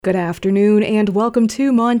Good afternoon and welcome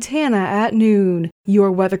to Montana at Noon.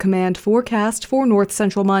 Your Weather Command forecast for north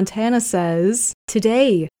central Montana says,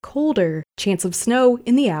 today, colder, chance of snow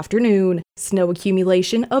in the afternoon, snow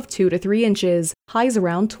accumulation of 2 to 3 inches, highs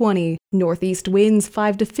around 20, northeast winds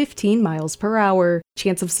 5 to 15 miles per hour,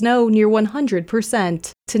 chance of snow near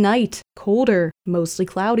 100%. Tonight, colder, mostly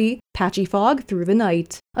cloudy, patchy fog through the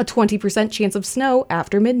night, a 20% chance of snow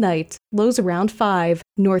after midnight, lows around 5,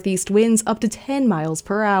 northeast winds up to 10 miles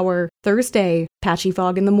per hour. Thursday, patchy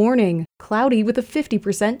fog in the morning, cloudy with a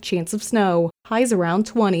 50% chance of snow, highs around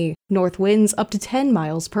 20, north winds up to 10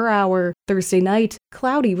 miles per hour. Thursday night,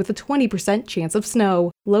 cloudy with a 20% chance of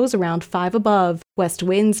snow, lows around 5 above, west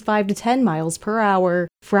winds 5 to 10 miles per hour.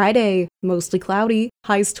 Friday, mostly cloudy,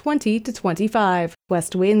 highs 20 to 25,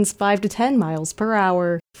 west winds 5 to 10 miles per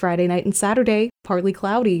hour. Friday night and Saturday, partly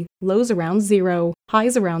cloudy, lows around 0,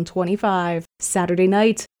 highs around 25. Saturday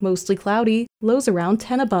night, mostly cloudy, lows around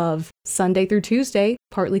 10 above. Sunday through Tuesday,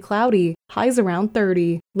 partly cloudy, highs around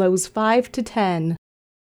 30, lows 5 to 10.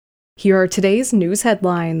 Here are today's news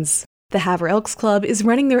headlines. The Havre Elks Club is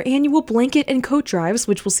running their annual blanket and coat drives,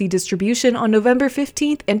 which will see distribution on November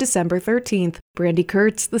 15th and December 13th. Brandy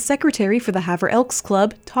Kurtz, the secretary for the Havre Elks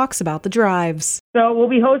Club, talks about the drives. So we'll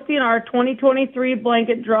be hosting our 2023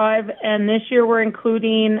 blanket drive, and this year we're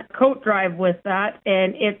including coat drive with that,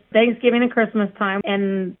 and it's Thanksgiving and Christmas time,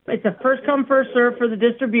 and it's a first come, first serve for the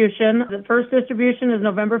distribution. The first distribution is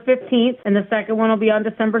November 15th, and the second one will be on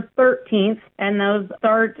December 13th, and those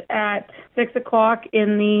start at 6 o'clock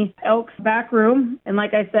in the Elks back room. And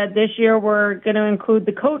like I said, this year we're going to include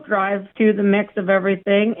the coat drives to the mix of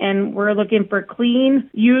everything, and we're looking for clean,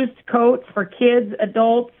 used coats for kids,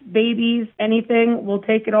 adults, babies, anything. We'll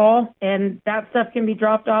take it all, and that stuff can be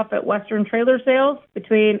dropped off at Western Trailer Sales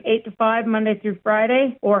between 8 to 5 Monday through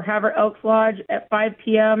Friday, or Havre Elks Lodge at 5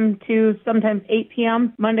 p.m. to sometimes 8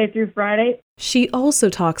 p.m. Monday through Friday. She also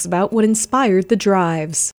talks about what inspired the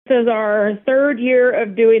drives. This is our third year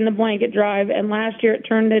of doing the blanket drive, and last year it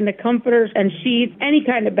turned into comforters and sheets, any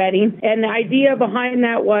kind of bedding. And the idea behind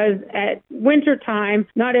that was at winter time,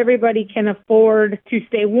 not everybody can afford to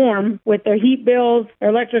stay warm with their heat bills, their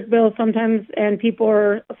electric bills sometimes, and people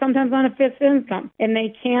are sometimes on a fixed income, and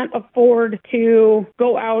they can't afford to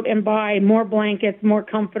go out and buy more blankets, more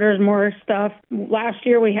comforters, more stuff. Last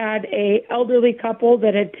year we had a elderly couple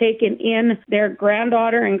that had taken in their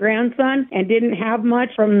granddaughter and grandson and didn't have much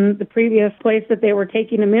from the previous place that they were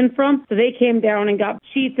taking them in from. So they came down and got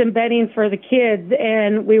sheets and bedding for the kids,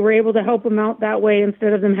 and we were able to help them out that way.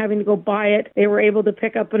 Instead of them having to go buy it, they were able to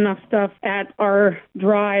pick up enough stuff at our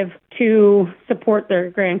drive to support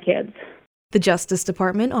their grandkids. The Justice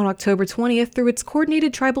Department on October 20th, through its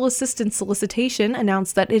Coordinated Tribal Assistance Solicitation,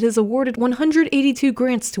 announced that it has awarded 182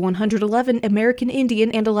 grants to 111 American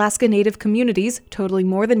Indian and Alaska Native communities, totaling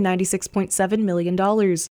more than $96.7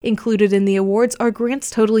 million. Included in the awards are grants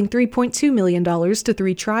totaling $3.2 million to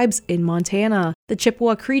 3 tribes in Montana. The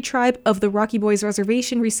Chippewa Cree tribe of the Rocky Boys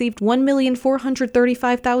Reservation received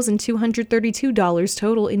 $1,435,232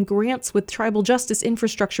 total in grants, with Tribal Justice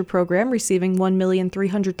Infrastructure Program receiving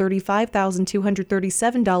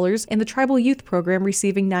 $1,335,237 and the Tribal Youth Program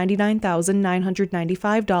receiving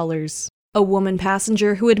 $99,995. A woman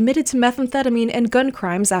passenger who admitted to methamphetamine and gun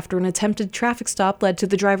crimes after an attempted traffic stop led to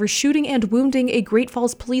the driver shooting and wounding a Great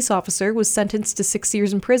Falls police officer was sentenced to 6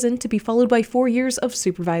 years in prison, to be followed by 4 years of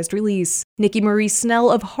supervised release. Nikki Marie Snell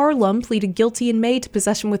of Harlem pleaded guilty in May to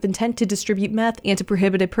possession with intent to distribute meth and to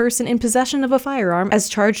prohibit a person in possession of a firearm as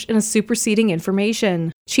charged in a superseding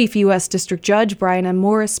information. Chief U.S. District Judge Brian M.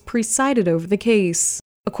 Morris presided over the case.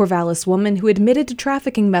 A Corvallis woman who admitted to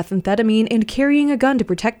trafficking methamphetamine and carrying a gun to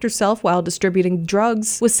protect herself while distributing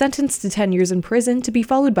drugs was sentenced to 10 years in prison, to be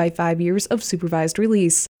followed by 5 years of supervised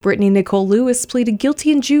release. Brittany Nicole Lewis pleaded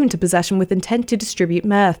guilty in June to possession with intent to distribute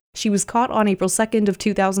meth. She was caught on April 2nd of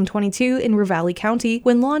 2022 in Ravalli County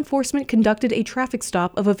when law enforcement conducted a traffic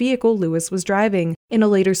stop of a vehicle Lewis was driving. In a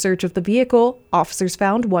later search of the vehicle, officers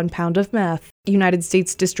found 1 pound of meth. United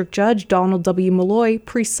States District Judge Donald W. Malloy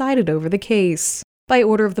presided over the case. By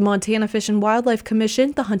order of the Montana Fish and Wildlife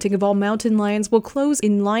Commission, the hunting of all mountain lions will close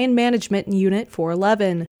in Lion Management Unit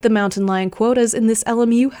 411. The mountain lion quotas in this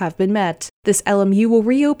LMU have been met. This LMU will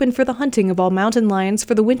reopen for the hunting of all mountain lions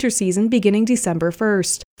for the winter season beginning December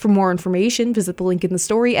 1st. For more information, visit the link in the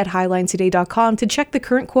story at highlinetoday.com to check the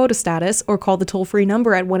current quota status, or call the toll-free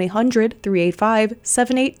number at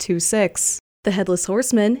 1-800-385-7826. The Headless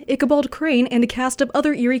Horseman, Ichabod Crane, and a cast of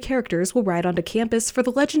other eerie characters will ride onto campus for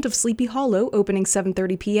The Legend of Sleepy Hollow, opening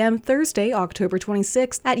 7:30 p.m. Thursday, October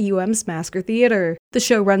 26th at UM's Masker Theater. The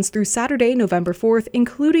show runs through Saturday, November 4th,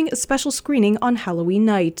 including a special screening on Halloween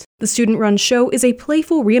night. The student-run show is a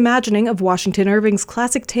playful reimagining of Washington Irving's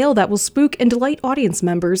classic tale that will spook and delight audience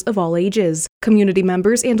members of all ages. Community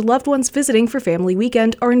members and loved ones visiting for Family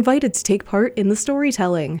Weekend are invited to take part in the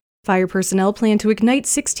storytelling. Fire personnel plan to ignite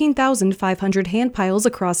 16,500 hand piles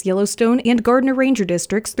across Yellowstone and Gardner Ranger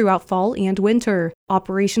districts throughout fall and winter.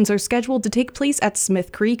 Operations are scheduled to take place at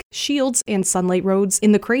Smith Creek, Shields, and Sunlight Roads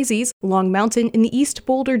in the Crazies, Long Mountain in the East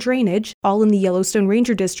Boulder Drainage, all in the Yellowstone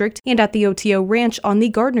Ranger District, and at the OTO Ranch on the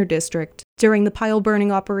Gardner District. During the pile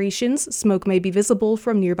burning operations, smoke may be visible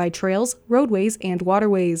from nearby trails, roadways, and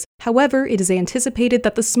waterways. However, it is anticipated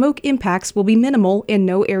that the smoke impacts will be minimal and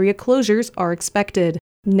no area closures are expected.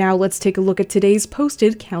 Now let's take a look at today's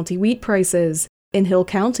posted county wheat prices. In Hill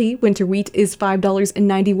County, winter wheat is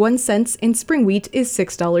 $5.91 and spring wheat is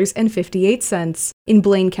 $6.58. In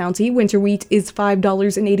Blaine County, winter wheat is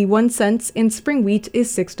 $5.81 and spring wheat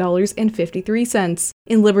is $6.53.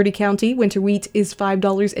 In Liberty County, winter wheat is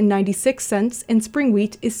 $5.96 and spring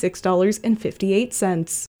wheat is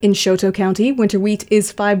 $6.58. In Choteau County, winter wheat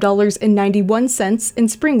is $5.91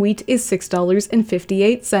 and spring wheat is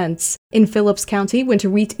 $6.58. In Phillips County, winter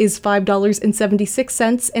wheat is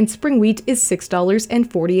 $5.76 and spring wheat is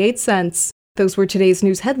 $6.48. Those were today's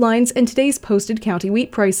news headlines and today's posted county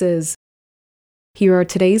wheat prices. Here are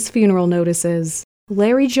today's funeral notices.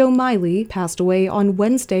 Larry Joe Miley passed away on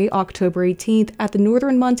Wednesday, October 18th at the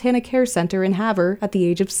Northern Montana Care Center in Havre at the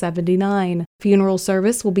age of 79. Funeral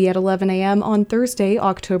service will be at 11 a.m. on Thursday,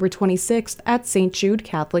 October 26th at St. Jude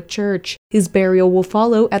Catholic Church. His burial will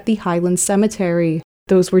follow at the Highlands Cemetery.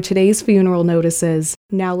 Those were today's funeral notices.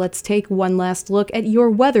 Now let's take one last look at your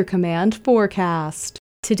Weather Command forecast.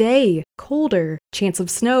 Today, colder, chance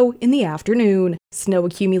of snow in the afternoon, snow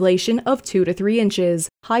accumulation of 2 to 3 inches,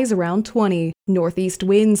 highs around 20, northeast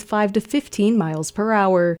winds 5 to 15 miles per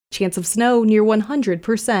hour, chance of snow near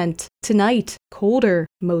 100%. Tonight, colder,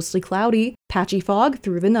 mostly cloudy, patchy fog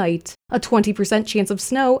through the night, a 20% chance of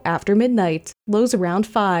snow after midnight, lows around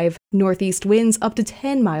 5, northeast winds up to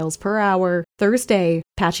 10 miles per hour. Thursday,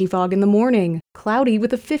 patchy fog in the morning, cloudy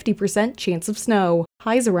with a 50% chance of snow,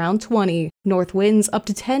 highs around 20, north winds up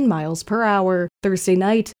to 10 miles per hour. Thursday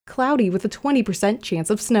night, cloudy with a 20% chance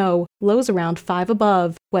of snow, lows around 5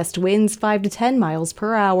 above, west winds 5 to 10 miles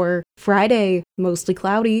per hour. Friday, mostly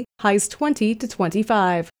cloudy, highs 20 to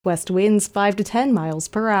 25, west winds 5 to 10 miles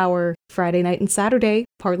per hour. Friday night and Saturday,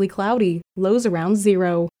 partly cloudy, lows around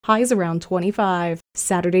 0, highs around 25.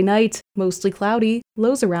 Saturday night, mostly cloudy,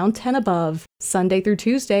 lows around 10 above. Sunday through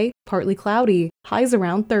Tuesday, partly cloudy, highs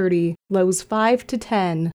around 30, lows 5 to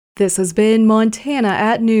 10. This has been Montana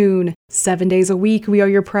at Noon. 7 days a week, we are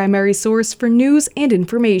your primary source for news and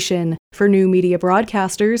information. For New Media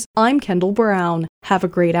Broadcasters, I'm Kendall Brown. Have a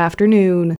great afternoon.